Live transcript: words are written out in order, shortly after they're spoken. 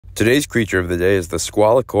Today's creature of the day is the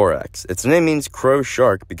Squalicorax. Its name means crow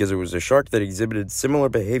shark because it was a shark that exhibited similar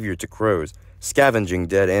behavior to crows, scavenging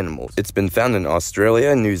dead animals. It's been found in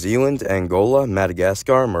Australia, New Zealand, Angola,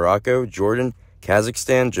 Madagascar, Morocco, Jordan,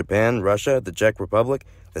 Kazakhstan, Japan, Russia, the Czech Republic,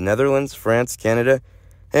 the Netherlands, France, Canada,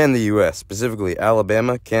 and the U.S., specifically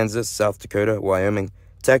Alabama, Kansas, South Dakota, Wyoming,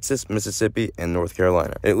 Texas, Mississippi, and North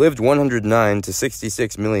Carolina. It lived 109 to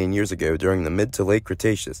 66 million years ago during the mid to late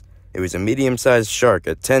Cretaceous. It was a medium-sized shark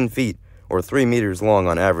at 10 feet, or 3 meters long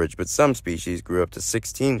on average, but some species grew up to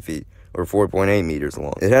 16 feet, or 4.8 meters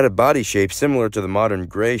long. It had a body shape similar to the modern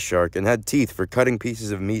gray shark and had teeth for cutting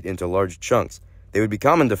pieces of meat into large chunks. They would be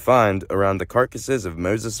common to find around the carcasses of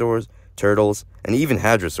mosasaurs, turtles, and even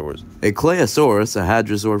hadrosaurs. A Claosaurus, a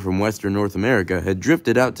hadrosaur from western North America, had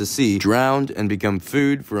drifted out to sea, drowned, and become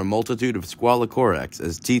food for a multitude of Squalicorax,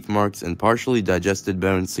 as teeth marks and partially digested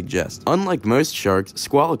bones suggest. Unlike most sharks,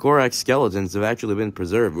 Squalicorax skeletons have actually been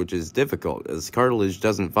preserved, which is difficult, as cartilage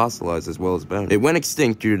doesn't fossilize as well as bone. It went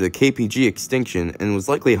extinct due to the KPG extinction and was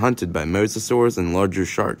likely hunted by mosasaurs and larger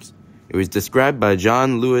sharks. It was described by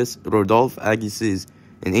John Louis Rodolphe Agassiz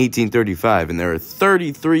in 1835, and there are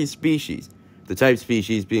 33 species, the type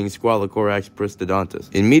species being Squalicorax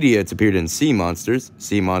pristodontus. In media, it's appeared in Sea Monsters,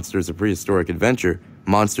 A Prehistoric Adventure,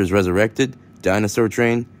 Monsters Resurrected, Dinosaur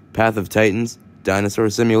Train, Path of Titans,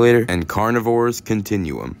 Dinosaur Simulator, and Carnivores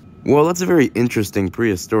Continuum. Well, that's a very interesting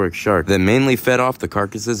prehistoric shark that mainly fed off the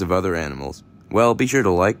carcasses of other animals. Well, be sure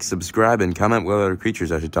to like, subscribe, and comment what other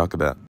creatures I should talk about.